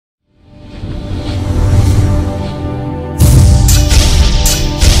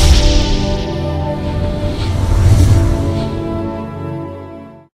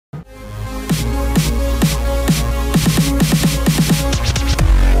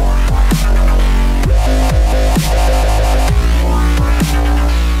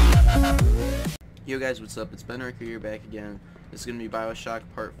guys, what's up? It's Ben Archer here, back again. This is going to be BioShock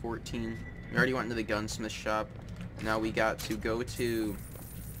Part 14. We already went into the gunsmith shop. Now we got to go to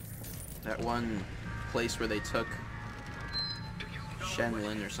that one place where they took Chen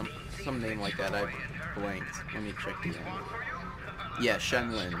Lin or some name like that. I blanked. Let me check the name. Yeah,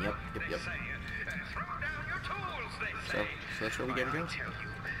 Chen Lin. Yep. So that's where we gotta go.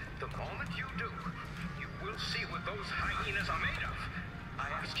 The moment you do, you will see what those hyenas are made of. I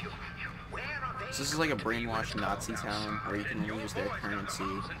ask you, where are they? So this is like a brainwashed Nazi town where you can use their currency.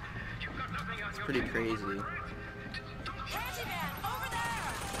 It's pretty crazy.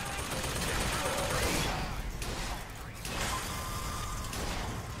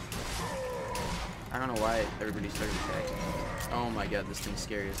 I don't know why everybody started attacking. Oh my god, this thing's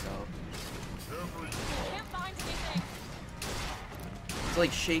scary as hell. Can't find anything. It's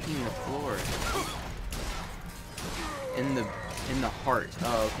like shaking the floor. In the heart.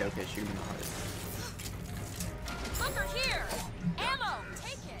 Oh, okay, shoot him in the heart. Bunker here. Ammo.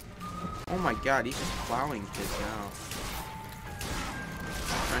 Take it. Oh my god, he's just plowing kids now.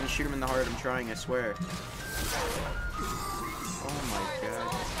 I'm trying to shoot him in the heart. I'm trying, I swear. Oh my god.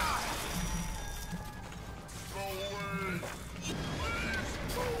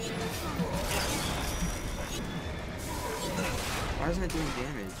 Why isn't it doing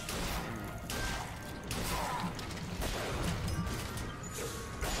damage?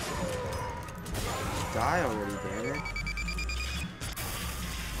 Die already, damn it. Oh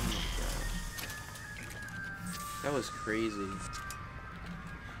my god. That was crazy.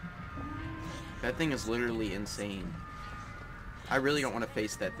 That thing is literally insane. I really don't want to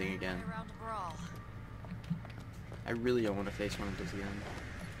face that thing again. I really don't want to face one of those again.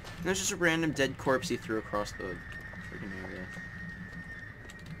 And there's just a random dead corpse he threw across the freaking area.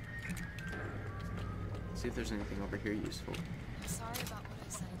 See if there's anything over here useful. Sorry about what I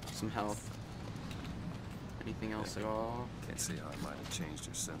said. Some health. Anything else at all? Can't see how it might have changed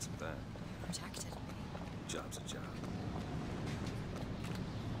your sense of that. Protected me. Job's a job.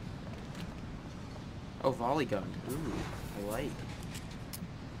 Oh, volley gun. Ooh, I like.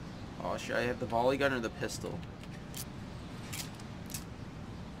 Oh, should I have the volley gun or the pistol?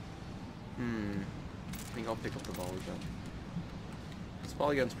 I think I'll pick up the volley gun. This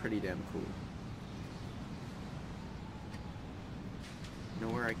volley gun's pretty damn cool.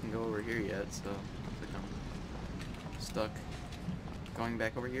 Nowhere I can go over here yet, so I think I'm stuck going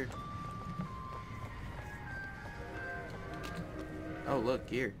back over here. Oh, look,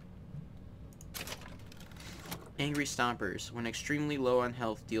 gear. Angry Stompers. When extremely low on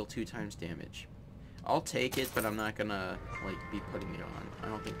health, deal 2 times damage. I'll take it, but I'm not gonna, like, be putting it on. I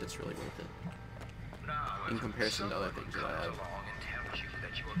don't think that's really worth it. In comparison to other things that I have.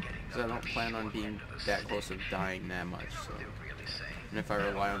 Because I don't plan on being that close of dying that much, so. And if I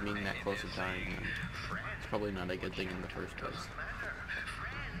rely on being that close of dying, then it's probably not a good thing in the first place.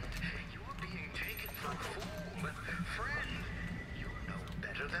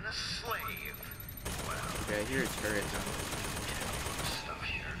 Okay, I hear a turret now.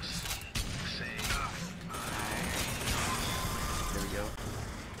 There we go.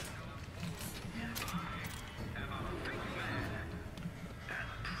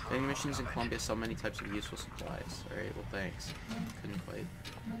 Vending machines in Columbia sell many types of useful supplies. Alright, well thanks. Couldn't quite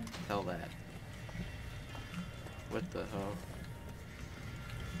tell that. What the hell?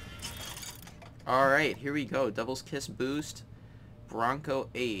 Alright, here we go. Devil's Kiss boost. Bronco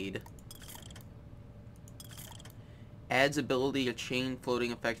Aid. Adds ability to chain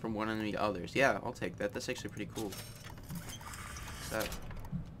floating effect from one enemy to others. Yeah, I'll take that. That's actually pretty cool. What's that?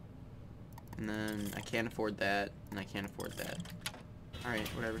 And then I can't afford that, and I can't afford that. Alright,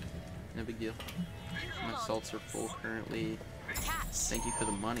 whatever. No big deal. My salts are full currently. Thank you for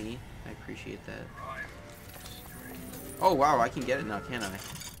the money. I appreciate that. Oh wow, I can get it now, can I?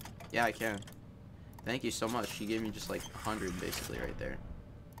 Yeah, I can. Thank you so much. You gave me just like 100 basically right there.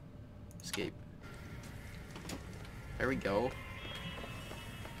 Escape. There we go.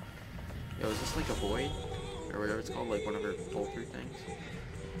 Yo, is this like a void? Or whatever it's called, like one of her pull-through things?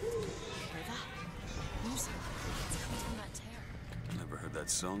 Never heard that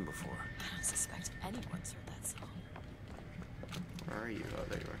song before. I don't suspect anyone's heard that song. Where are you? Oh,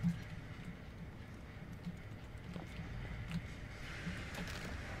 there you are.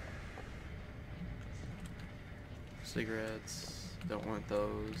 Cigarettes. Don't want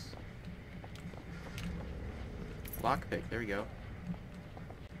those. Lockpick. There we go.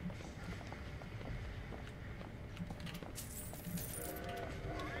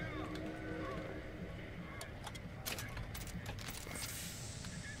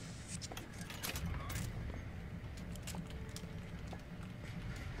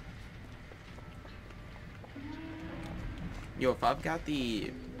 Yo, if I've got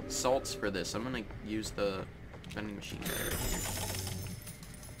the salts for this, I'm gonna use the vending machine guy right here.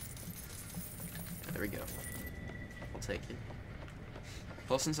 Yeah, there we go. I'll take it.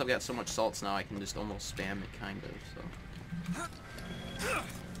 Plus, since I've got so much salts now, I can just almost spam it, kind of, so.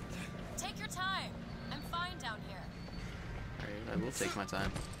 Take your time. I'm fine down here. Alright, I will take my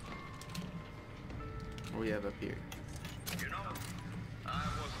time. What do we have up here? You know, I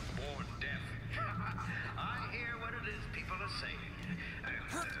wasn't born deaf. I hear what it is people are saying.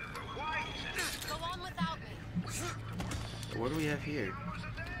 Why is it? Go on without me. What do we have here? Hours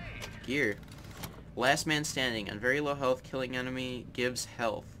a day. Gear. Last man standing. On very low health, killing enemy gives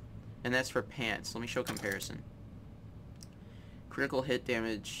health. And that's for pants. Let me show comparison. Critical hit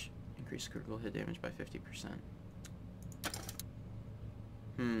damage. Increase critical hit damage by 50%.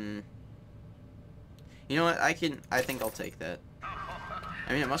 You know what? I think I'll take that.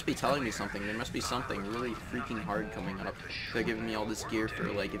 I mean, it must be telling me something. There must be something really freaking hard coming up. They're giving me all this gear for,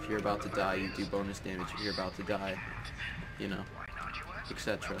 like, if you're about to die, you do bonus damage. If you're about to die, you know,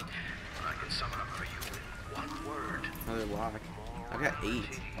 etc. I can sum it up for you in one word. Another lock. I've got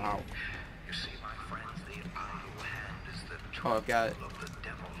 8. Wow. You see, my friends, the idle hand is the Oh, I've got... tool of the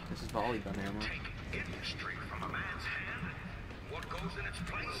devil. This is volley gun ammo. Take industry from a man's hand. What goes in its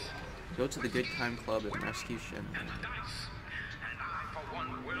place? Go to the Good Time Club and rescue Chen Lin. And dice. And I, for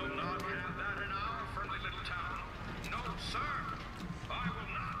one, will not have that in our friendly little town. No, sir. I will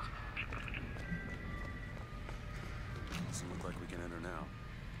not. Doesn't look like we can enter now.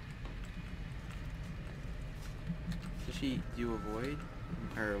 Does she do avoid?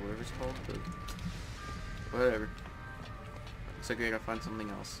 Or whatever it's called? The... Whatever. So great, I'll find something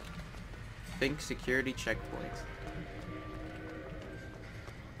else. Think security checkpoint.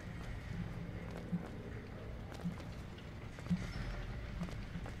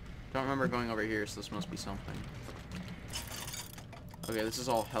 Don't remember going over here, so this must be something. Okay, this is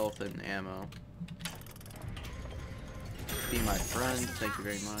all health and ammo. Be my friend, thank you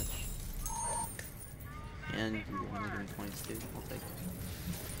very much. And you only give me points too, I'll take it.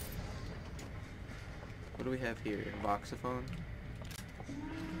 What do we have here? Voxophone?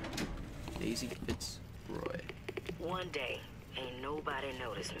 Daisy Fitzroy. One day, ain't nobody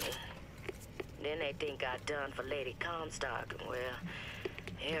noticed me. Then they think I done for Lady Comstock, and well,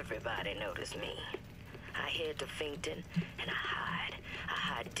 everybody noticed me. I head to Finkton, and I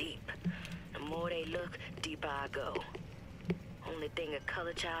hide deep. The more they look, deeper I go. Only thing a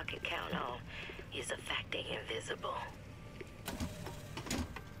color child can count on is the fact they invisible.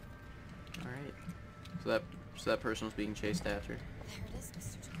 Alright. So that person was being chased after. There it is,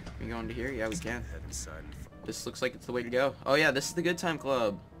 Mr. Jones. Can we go into here? Yeah, we can. Head inside and This looks like it's the way to go. Oh yeah, this is the Good Time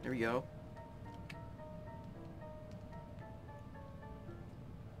Club. There we go.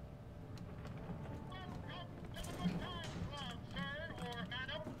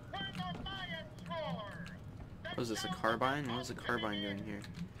 What is this, a carbine? What is a carbine doing here? Is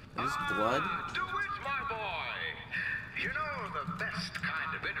this blood? Do it, my boy. You know, the best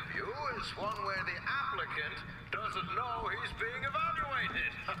kind of interview is one where the applicant doesn't know he's being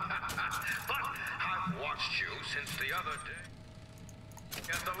evaluated. But I've watched you since the other day.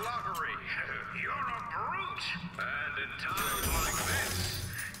 At the lottery, you're a brute. And in times like this,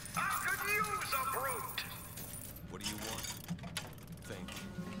 I could use a brute. what do you want? Thank you.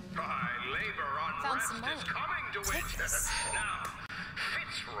 My labor Found some unrest is money. coming to Take it. this. Now,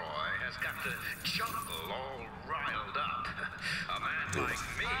 Fitzroy has got the jungle all riled up. A man like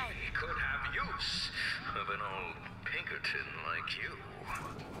me could have use of an old Pinkerton like you.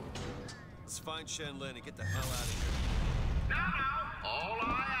 Let's find Chen Lin and get the hell out of here. Now, all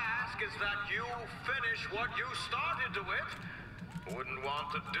I ask is that you finish what you started with. Wouldn't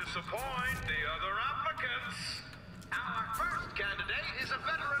want to disappoint the other applicants. Our first candidate is a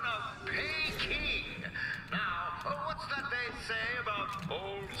veteran of Peking. Now, what's that they say about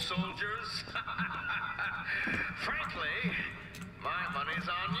old soldiers? Frankly, my money's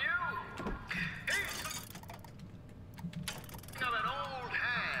on you. He's of an old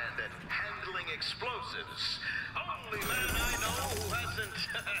hand at handling explosives. Only man I know who hasn't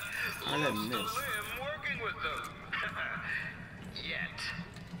lost a limb working with them. Yet.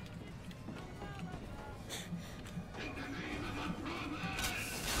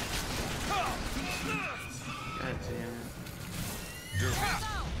 God damn it.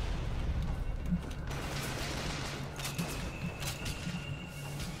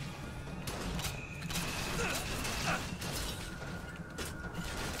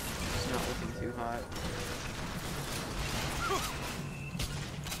 It's not looking too hot.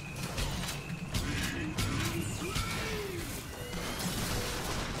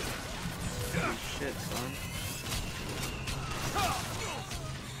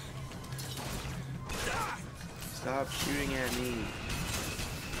 shooting at me.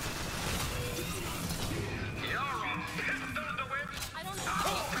 I don't know.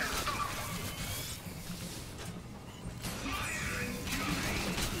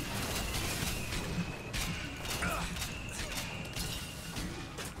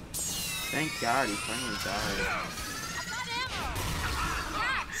 Thank God he finally died. I've got ammo.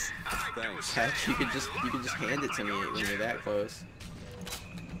 Catch. Thanks. Catch, you could just hand it to me when you're that close.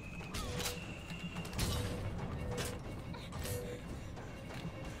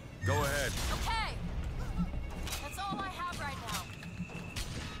 Go ahead. Okay. That's all I have right now.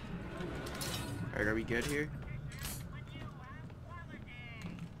 Alright, are we good here?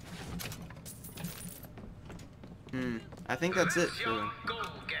 I think that's it for them.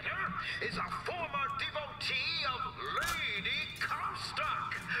 Go-getter is a former devotee of Lady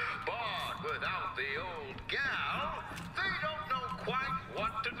Comstock. But without the old gal, they don't know quite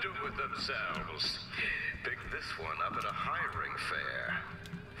what to do with themselves. Picked this one up at a hiring fair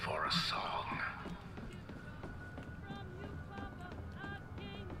for a song.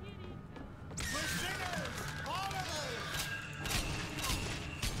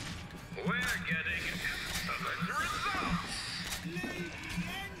 We're getting excellent results.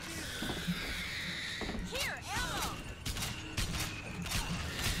 Here, ammo.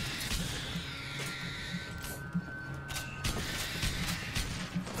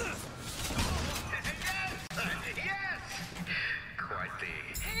 Yes! Quite the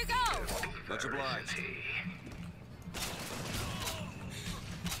Here you go. Much obliged. isn't he?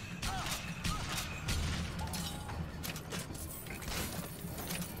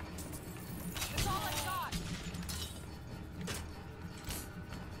 That's all I've got.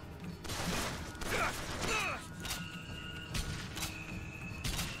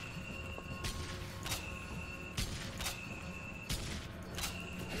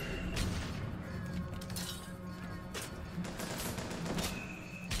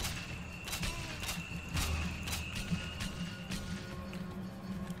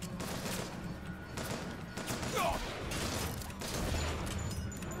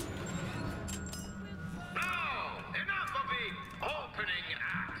 Now, enough of the opening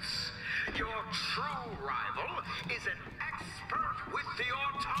acts. Your true rival is an expert with the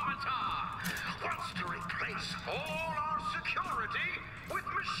automata. Wants to replace all our security with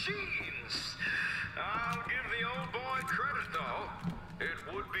machines. I'll give the old boy credit, though. It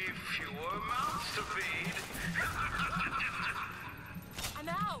would be fewer mouths to feed. I'm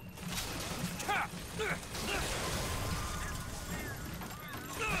out.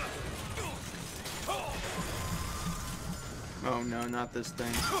 Oh no, not this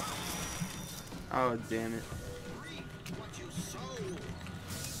thing. Oh damn it.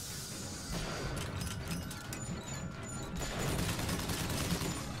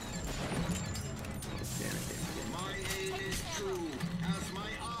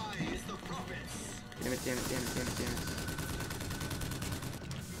 Damn it, damn it, damn it, damn it, damn it.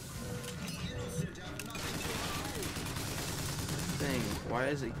 Thing, why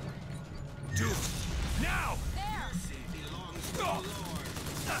is it? Do it. Now! There.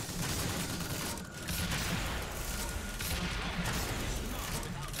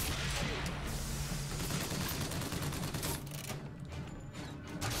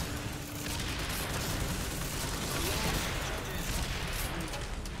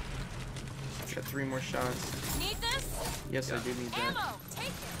 Got 3 more shots. Need this? Yes, I do need that. Ammo. Take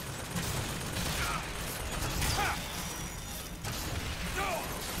it.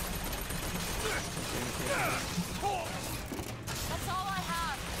 That's all I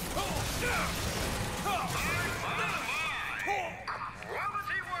have.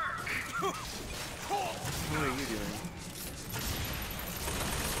 Quality work. What are you doing?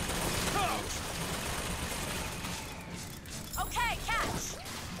 Okay, catch.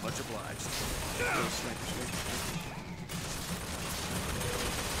 Much obliged. Oh, sniper, sniper,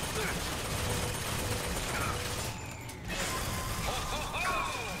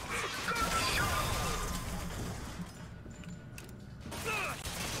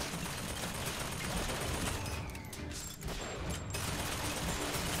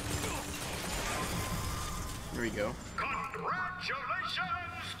 There we go.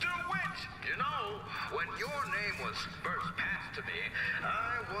 Congratulations, DeWitt! You know, when your name was first passed to me,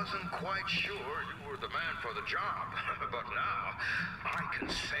 I wasn't quite sure you were the man for the job. But now, I can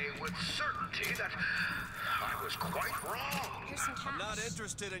say with certainty that I was quite wrong. Here's some cash. I'm not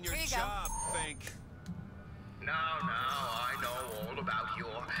interested in your Here you go. job, Fink. Now, Now, I know all about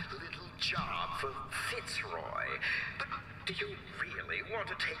your little job for Fitzroy. But do you really want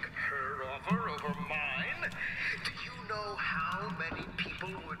to take her offer over mine? Do you know how many people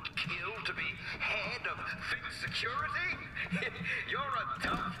would kill to be head of Fitz Security? You're a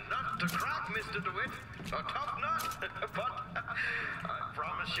tough nut to crack, Mr. DeWitt. A tough nut. But I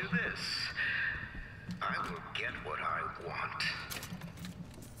promise you this. I will get what I want.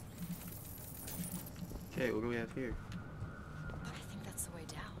 Okay, what do we have here? But I think that's the way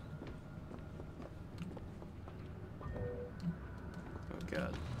down. Oh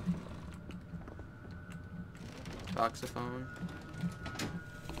god. Toxophone.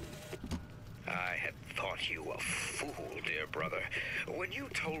 I had thought you a fool, dear brother, when you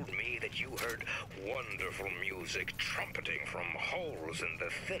told me that you heard wonderful music trumpeting from holes in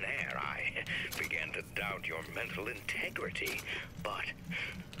the thin air. I began to doubt your mental integrity. But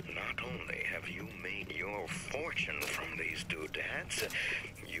not only have you made your fortune from these doodads,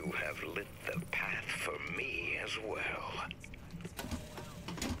 you have lit the path for me as well.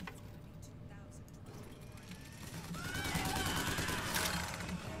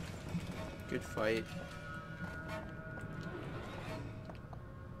 Good fight.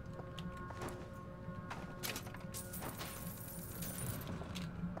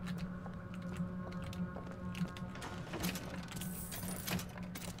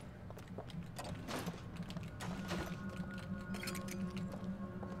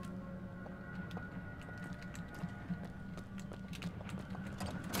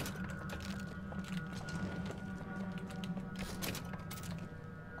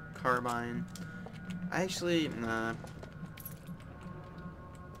 Carbine. Nah.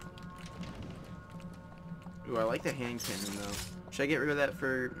 Ooh, I like the hand cannon though. Should I get rid of that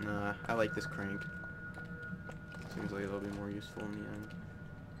for... Nah, I like this crank. Seems like it'll be more useful in the end.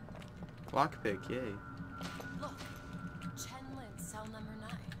 Lockpick, yay. Look, Chen Lin, cell number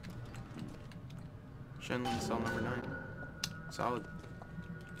 9. Chen Lin, cell number 9. Solid.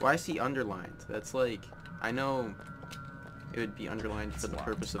 Why is he underlined? That's like... I know it would be underlined for the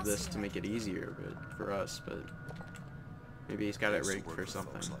purpose of this to make it easier, but for us, but maybe he's got it rigged for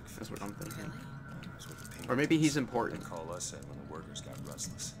something. That's what I'm thinking. Or maybe he's important. Call us in when the workers got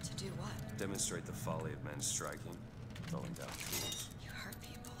restless. To do what? Demonstrate the folly of men striking, throwing down tools. You hurt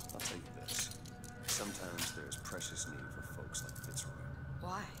people. I'll tell you this. Sometimes there's precious need for folks like Fitzroy.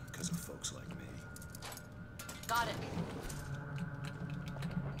 Why? Because of folks like me. Got it.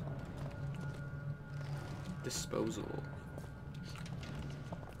 Disposal.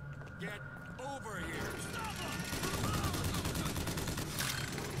 Get over here!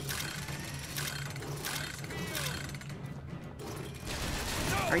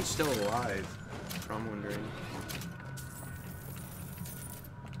 Are you still alive? That's what I'm wondering.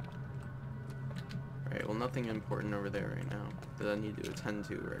 Alright, well nothing important over there right now that I need to attend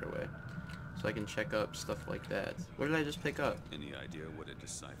to right away. So I can check up stuff like that. What did I just pick up? Any idea what it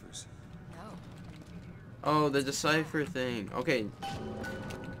deciphers? No. Oh, the decipher thing. Okay.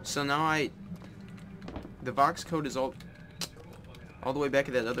 So now the Vox code is all the way back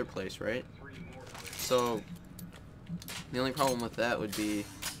at that other place, right? So the only problem with that would be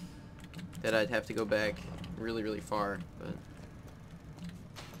that I'd have to go back really, really far, but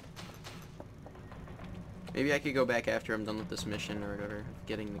maybe I could go back after I'm done with this mission or whatever,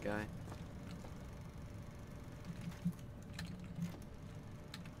 getting the guy.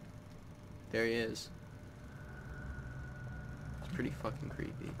 There he is. It's pretty fucking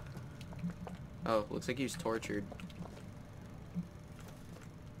creepy. Oh, looks like he's tortured.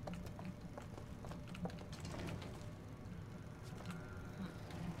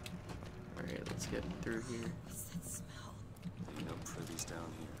 Alright, let's get through here. What's that smell? Ain't no privies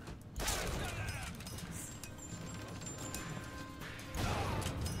down here.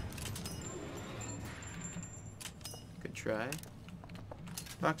 Good try.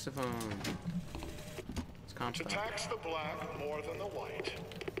 Voxophone. It's To compact. tax the black more than the white,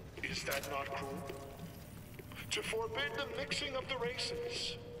 is that not cruel? To forbid the mixing of the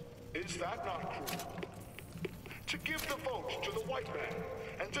races, is that not cruel? To give the vote to the white man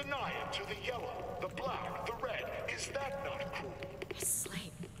and deny it to the yellow, the black, the red, is that not cruel? His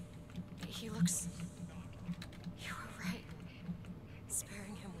slate. He looks... You were right.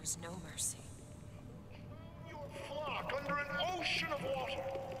 Sparing him was no mercy. Your flock under an ocean of water.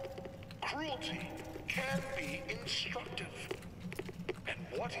 Cruelty can be instructive. And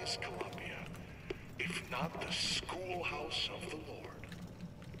what is Columbia, if not the schoolhouse of the Lord?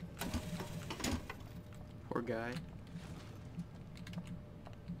 Poor guy.